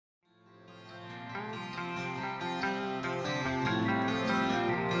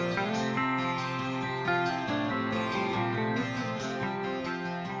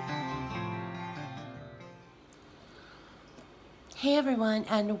Hey everyone,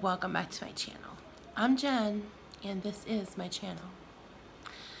 and welcome back to my channel. I'm Jen, and this is my channel.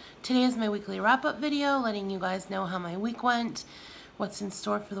 Today is my weekly wrap-up video, letting you guys know how my week went, what's in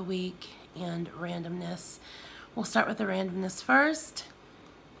store for the week, and randomness. We'll start with the randomness first.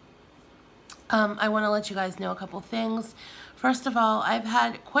 I want to let you guys know a couple things. First of all, I've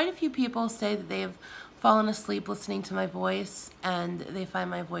had quite a few people say that they've fallen asleep listening to my voice, and they find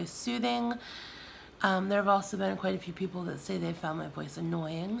my voice soothing. There have also been quite a few people that say they found my voice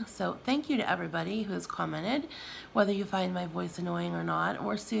annoying. So thank you to everybody who has commented. Whether you find my voice annoying or not,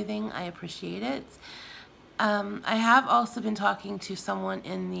 or soothing, I appreciate it. I have also been talking to someone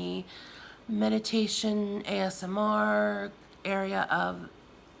in the meditation ASMR area of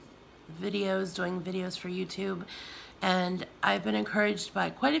videos, doing videos for YouTube. And I've been encouraged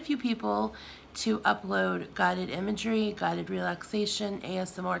by quite a few people to upload guided imagery, guided relaxation,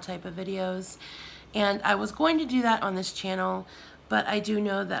 ASMR type of videos. And I was going to do that on this channel, but I do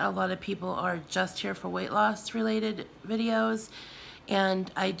know that a lot of people are just here for weight loss related videos. And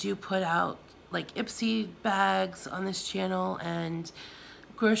I do put out like iPsy bags on this channel and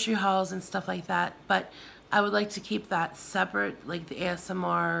grocery hauls and stuff like that. But I would like to keep that separate, like the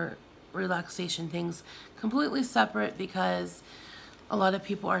ASMR relaxation things completely separate, because a lot of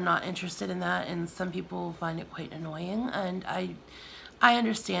people are not interested in that, and some people find it quite annoying. And I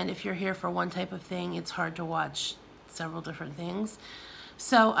understand if you're here for one type of thing, it's hard to watch several different things.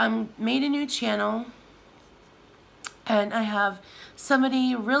 So I made a new channel, and I have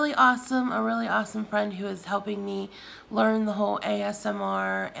somebody really awesome, a really awesome friend who is helping me learn the whole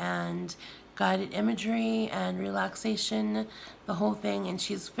ASMR and guided imagery and relaxation, the whole thing. And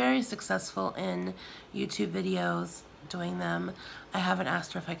she's very successful in YouTube videos doing them. I haven't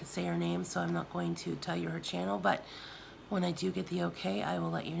asked her if I could say her name, so I'm not going to tell you her channel, but when I do get the okay, I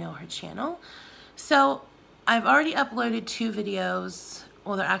will let you know her channel. So I've already uploaded 2 videos.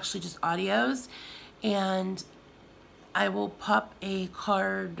 Well, they're actually just audios, and I will pop a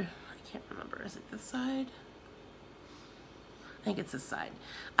card. I can't remember. Is it this side? I think it's this side.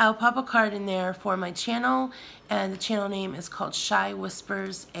 I'll pop a card in there for my channel, and the channel name is called Shy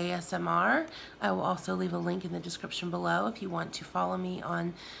Whispers ASMR. I will also leave a link in the description below if you want to follow me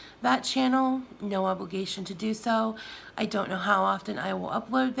on that channel. No obligation to do so. I don't know how often I will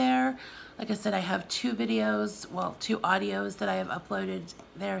upload there. Like I said, I have 2 videos, well, 2 audios that I have uploaded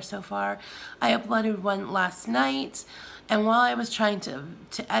there so far. I uploaded one last night, and while I was trying to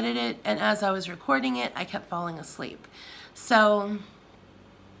edit it, and as I was recording it, I kept falling asleep. So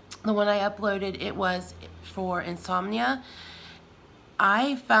the one I uploaded, it was for insomnia.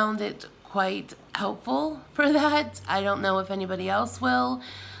 I found it quite helpful for that. I don't know if anybody else will.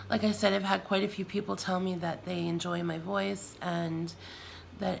 Like I said, I've had quite a few people tell me that they enjoy my voice and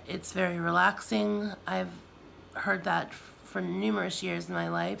that it's very relaxing. I've heard that for numerous years in my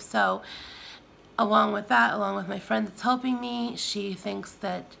life. So along with that, along with my friend that's helping me, she thinks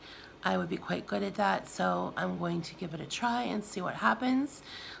that I would be quite good at that, so I'm going to give it a try and see what happens.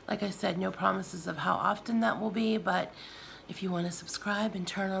 Like I said, no promises of how often that will be, but if you want to subscribe and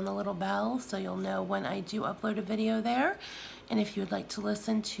turn on the little bell so you'll know when I do upload a video there. And if you would like to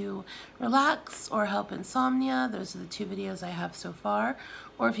listen to relax or help insomnia, those are the 2 videos I have so far.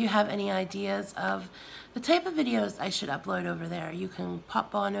 Or if you have any ideas of the type of videos I should upload over there, you can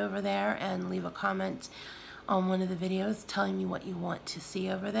pop on over there and leave a comment on one of the videos telling me what you want to see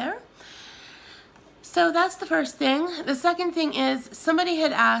over there. So that's the first thing. The second thing is, somebody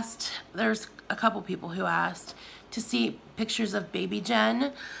had asked, there's a couple people who asked to see pictures of baby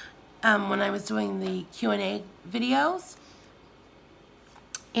Jen when I was doing the Q&A videos.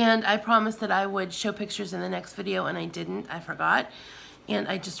 And I promised that I would show pictures in the next video, and I didn't. I forgot. And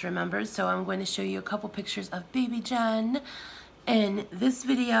I just remembered. So I'm going to show you a couple pictures of baby Jen in this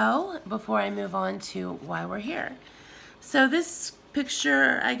video before I move on to why we're here. So this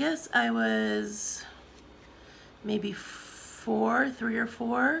picture, I guess I was maybe 3 or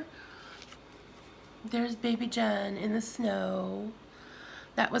 4. There's baby Jen in the snow.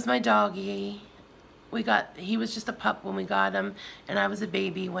 That was my doggy. He was just a pup when we got him, and I was a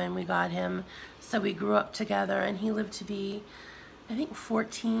baby when we got him. So we grew up together, and he lived to be, I think,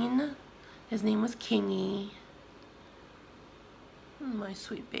 14. His name was Kingy. My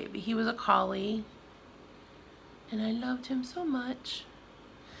sweet baby. He was a collie, and I loved him so much.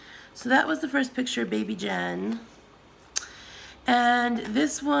 So that was the first picture of baby Jen. And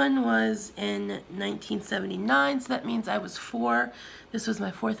this one was in 1979, so that means I was 4. This was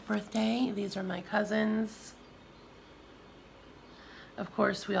my 4th birthday. These are my cousins. Of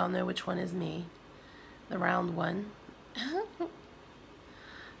course, we all know which one is me, the round one.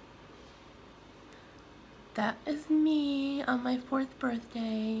 That is me on my 4th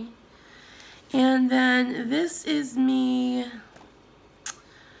birthday. And then this is me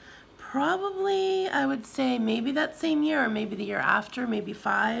probably, I would say, maybe that same year or maybe the year after, maybe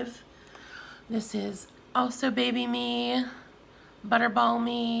 5. This is also baby me, butterball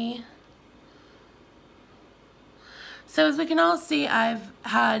me. So as we can all see, I've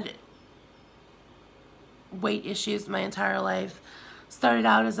had weight issues my entire life. Started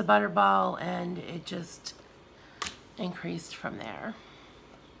out as a butterball and it just increased from there.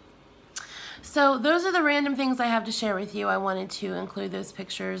 So those are the random things I have to share with you. I wanted to include those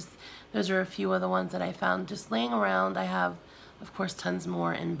pictures. Those are a few of the ones that I found just laying around. I have, of course, tons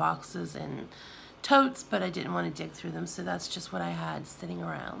more in boxes and totes, but I didn't want to dig through them, so that's just what I had sitting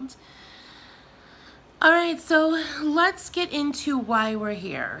around. All right, so let's get into why we're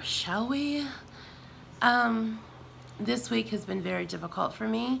here, shall we? This week has been very difficult for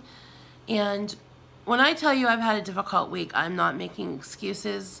me, and when I tell you I've had a difficult week, I'm not making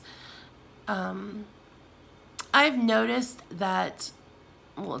excuses. I've noticed that,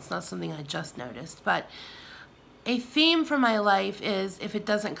 well, it's not something I just noticed, but a theme for my life is if it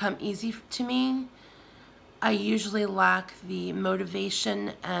doesn't come easy to me, I usually lack the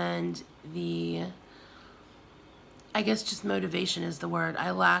motivation and I guess just motivation is the word.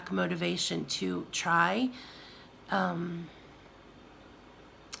 I lack motivation to try. And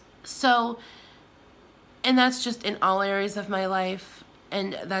that's just in all areas of my life.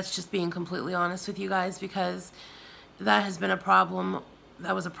 And that's just being completely honest with you guys, because that has been a problem.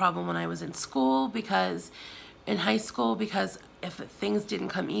 That was a problem when I was in school, because in high school, because if things didn't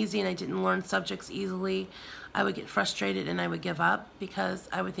come easy and I didn't learn subjects easily, I would get frustrated and I would give up because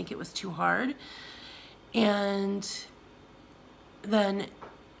I would think it was too hard. And then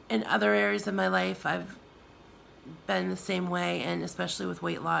in other areas of my life, I've been the same way, and especially with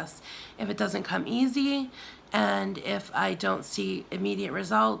weight loss. If it doesn't come easy and if I don't see immediate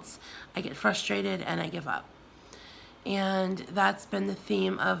results, I get frustrated and I give up. And that's been the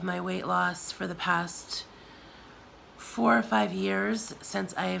theme of my weight loss for the past 4 or 5 years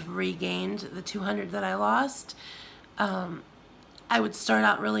since I've regained the 200 that I lost. I would start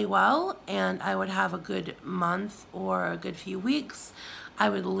out really well and I would have a good month or a good few weeks. I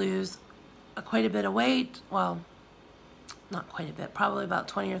would lose quite a bit of weight. Well, not quite a bit, probably about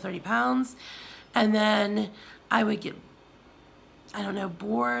 20 or 30 pounds. And then I would get, I don't know,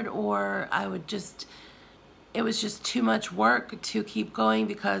 bored, or I would just, it was just too much work to keep going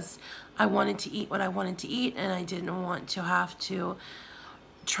because I wanted to eat what I wanted to eat and I didn't want to have to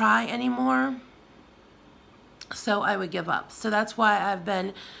try anymore. So I would give up. So that's why I've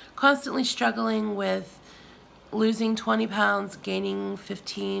been constantly struggling with losing 20 pounds, gaining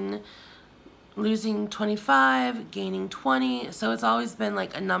 15, losing 25, gaining 20. So it's always been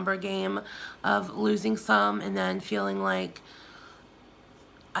like a number game of losing some and then feeling like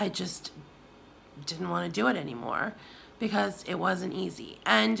I just didn't want to do it anymore because it wasn't easy.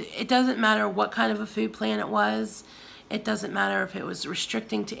 And it doesn't matter what kind of a food plan it was. It doesn't matter if it was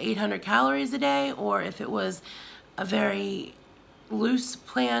restricting to 800 calories a day or if it was a very loose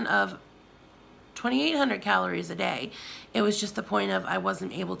plan of 2,800 calories a day. It was just the point of I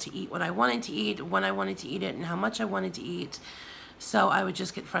wasn't able to eat what I wanted to eat, when I wanted to eat it, and how much I wanted to eat. So I would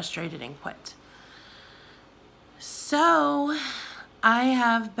just get frustrated and quit. So I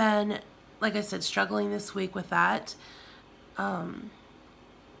have been, like I said, struggling this week with that.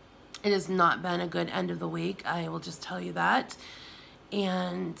 It has not been a good end of the week. I will just tell you that.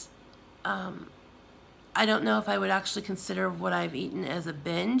 And I don't know if I would actually consider what I've eaten as a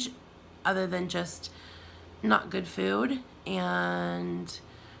binge, other than just not good food, and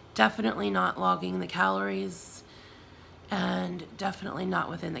definitely not logging the calories, and definitely not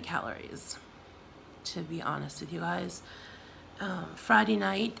within the calories, to be honest with you guys. Friday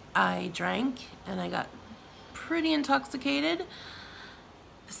night I drank and I got pretty intoxicated,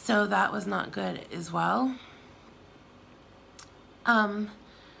 so that was not good as well.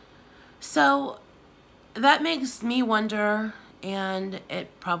 So that makes me wonder, and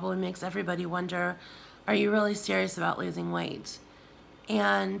it probably makes everybody wonder, are you really serious about losing weight?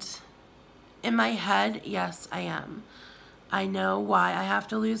 And in my head, yes, I am. I know why I have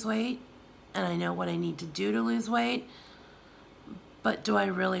to lose weight, and I know what I need to do to lose weight, but do I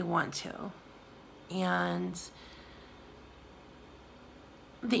really want to? And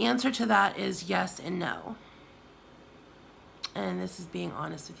the answer to that is yes and no. And this is being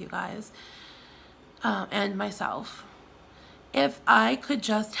honest with you guys, and myself. If I could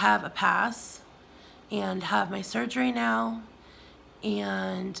just have a pass and have my surgery now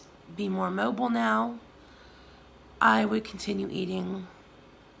and be more mobile now, I would continue eating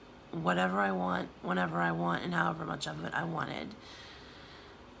whatever I want, whenever I want, and however much of it I wanted.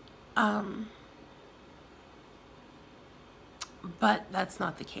 But that's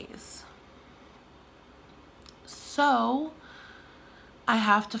not the case. So I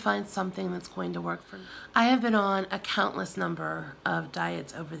have to find something that's going to work for me. I have been on a countless number of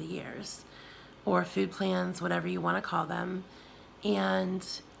diets over the years, or food plans, whatever you want to call them. And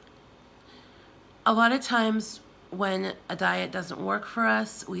a lot of times when a diet doesn't work for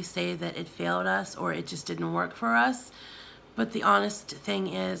us, we say that it failed us or it just didn't work for us. But the honest thing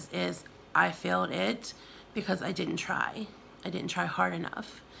is I failed it because I didn't try. I didn't try hard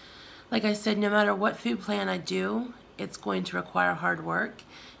enough. Like I said, no matter what food plan I do, it's going to require hard work.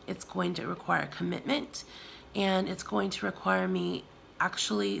 It's going to require commitment, and it's going to require me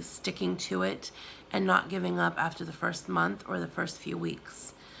actually sticking to it and not giving up after the first month or the first few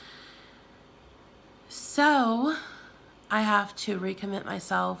weeks. So I have to recommit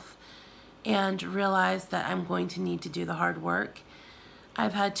myself and realize that I'm going to need to do the hard work.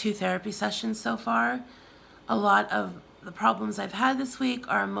 I've had 2 therapy sessions so far. A lot of the problems I've had this week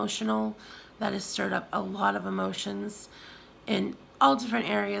are emotional. That has stirred up a lot of emotions in all different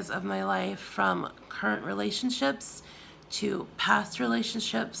areas of my life, from current relationships to past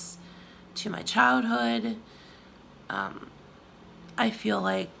relationships to my childhood. I feel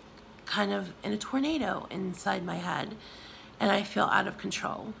like kind of in a tornado inside my head, and I feel out of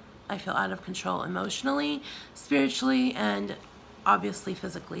control. I feel out of control emotionally, spiritually, and obviously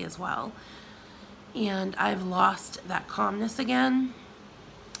physically as well. And I've lost that calmness again.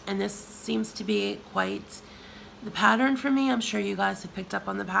 And this seems to be quite the pattern for me. I'm sure you guys have picked up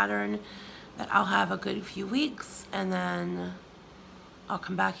on the pattern, that I'll have a good few weeks and then I'll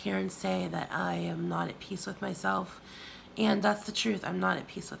come back here and say that I am not at peace with myself. And that's the truth. I'm not at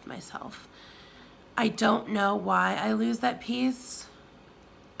peace with myself. I don't know why I lose that peace,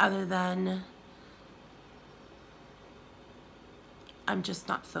 other than I'm just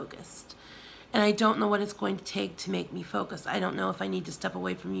not focused. And I don't know what it's going to take to make me focus. I don't know if I need to step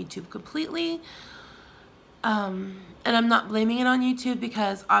away from YouTube completely. And I'm not blaming it on YouTube,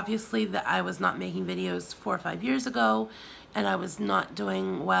 because obviously that I was not making videos 4 or 5 years ago and I was not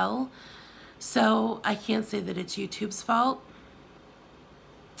doing well. So I can't say that it's YouTube's fault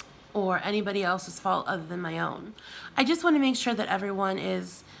or anybody else's fault other than my own. I just want to make sure that everyone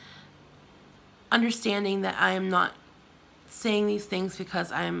is understanding that I am not saying these things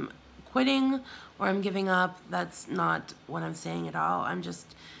because I'm quitting or I'm giving up. That's not what I'm saying at all. I'm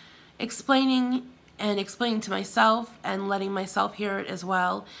just explaining to myself and letting myself hear it as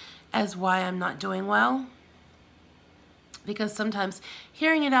well as why I'm not doing well. Because sometimes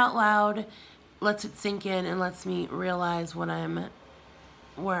hearing it out loud lets it sink in and lets me realize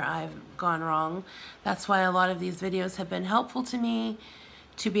where I've gone wrong. That's why a lot of these videos have been helpful to me,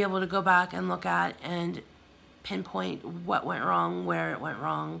 to be able to go back and look at and pinpoint what went wrong, where it went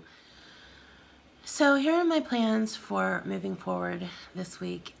wrong. So here are my plans for moving forward this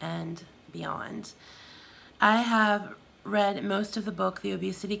week and beyond. I have read most of the book, The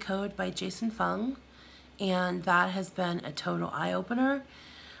Obesity Code by Jason Fung, and that has been a total eye-opener.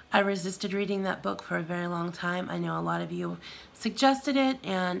 I resisted reading that book for a very long time. I know a lot of you suggested it,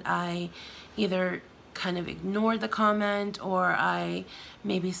 and I either kind of ignored the comment, or I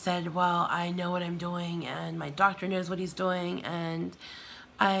maybe said, well, I know what I'm doing and my doctor knows what he's doing, and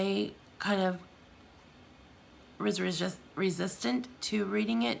I kind of was resistant to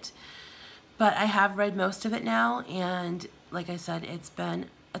reading it. But I have read most of it now, and like I said, it's been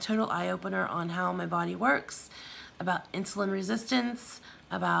a total eye-opener on how my body works, about insulin resistance,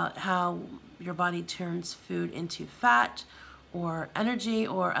 about how your body turns food into fat or energy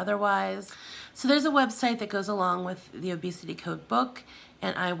or otherwise. So there's a website that goes along with the Obesity Code book,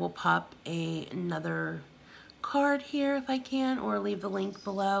 and I will pop another card here if I can, or leave the link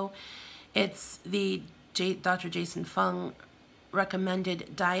below. It's the Dr. Jason Fung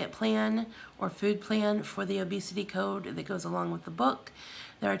recommended diet plan or food plan for the Obesity Code that goes along with the book.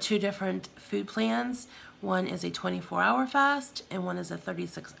 There are 2 different food plans. One is a 24-hour fast and one is a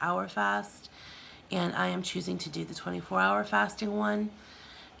 36-hour fast. And I am choosing to do the 24-hour fasting one.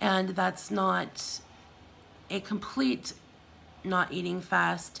 And that's not a complete not eating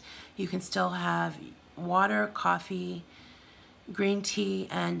fast. You can still have water, coffee, green tea,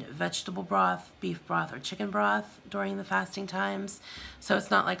 and vegetable broth, beef broth, or chicken broth during the fasting times. So it's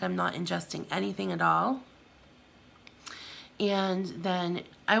not like I'm not ingesting anything at all. And then,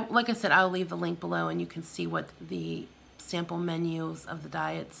 like I said, I'll leave the link below and you can see what the sample menus of the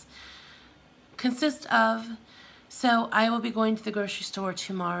diets consist of. So I will be going to the grocery store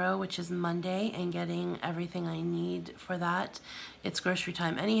tomorrow, which is Monday, and getting everything I need for that. It's grocery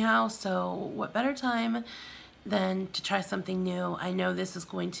time anyhow, so what better time than to try something new. I know this is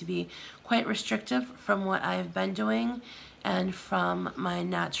going to be quite restrictive from what I've been doing and from my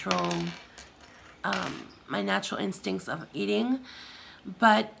natural instincts of eating.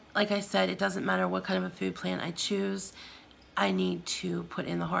 But like I said, it doesn't matter what kind of a food plan I choose. I need to put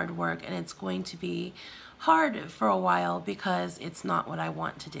in the hard work, and it's going to be hard for a while because it's not what I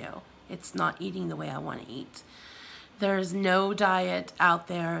want to do. It's not eating the way I want to eat. There's no diet out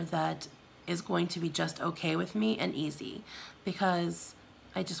there that is going to be just okay with me and easy, because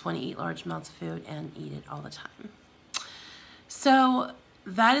I just want to eat large amounts of food and eat it all the time. So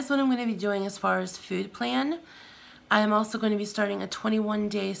that is what I'm going to be doing as far as food plan. I am also going to be starting a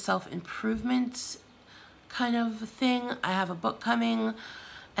 21-day self-improvement kind of thing. I have a book coming,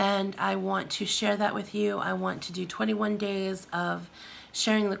 and I want to share that with you. I want to do 21 days of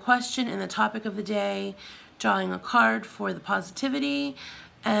sharing the question and the topic of the day, drawing a card for the positivity,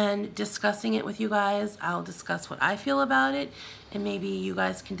 and discussing it with you guys. I'll discuss what I feel about it, and maybe you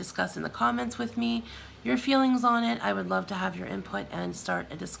guys can discuss in the comments with me your feelings on it. I would love to have your input and start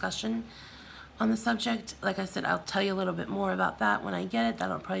a discussion on the subject. Like I said, I'll tell you a little bit more about that when I get it.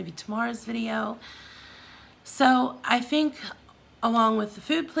 That'll probably be tomorrow's video. So I think along with the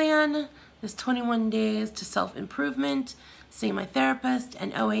food plan, this 21 days to self-improvement, seeing my therapist,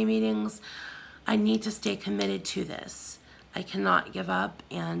 and OA meetings, I need to stay committed to this. I cannot give up,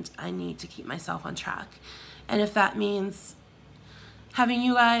 and I need to keep myself on track. And if that means having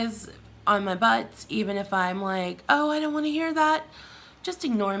you guys on my butt, even if I'm like, oh, I don't want to hear that, just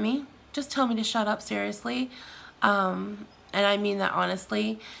ignore me. Just tell me to shut up, seriously. And I mean that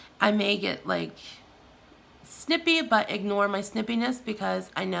honestly. I may get like snippy, but ignore my snippiness,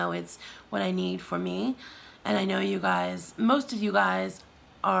 because I know it's what I need for me. And I know you guys, most of you guys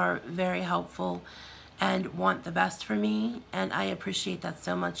are very helpful and want the best for me, and I appreciate that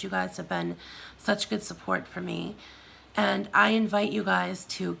so much. You guys have been such good support for me, and I invite you guys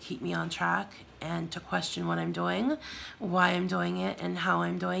to keep me on track and to question what I'm doing, why I'm doing it, and how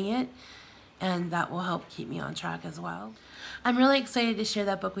I'm doing it, and that will help keep me on track as well. I'm really excited to share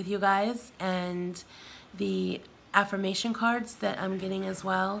that book with you guys, and the affirmation cards that I'm getting as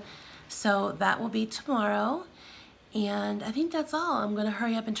well. So that will be tomorrow. And I think that's all. I'm going to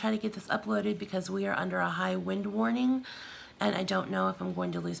hurry up and try to get this uploaded because we are under a high wind warning, and I don't know if I'm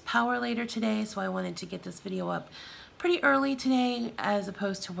going to lose power later today, so I wanted to get this video up pretty early today as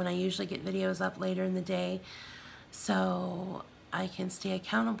opposed to when I usually get videos up later in the day, so I can stay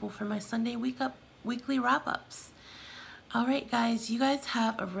accountable for my Sunday weekly wrap-ups. Alright guys, you guys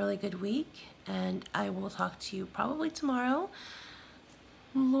have a really good week, and I will talk to you probably tomorrow.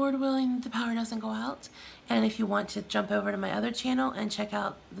 Lord willing, the power doesn't go out. And if you want to jump over to my other channel and check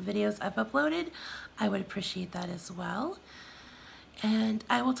out the videos I've uploaded, I would appreciate that as well. And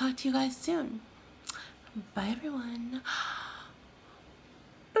I will talk to you guys soon. Bye everyone.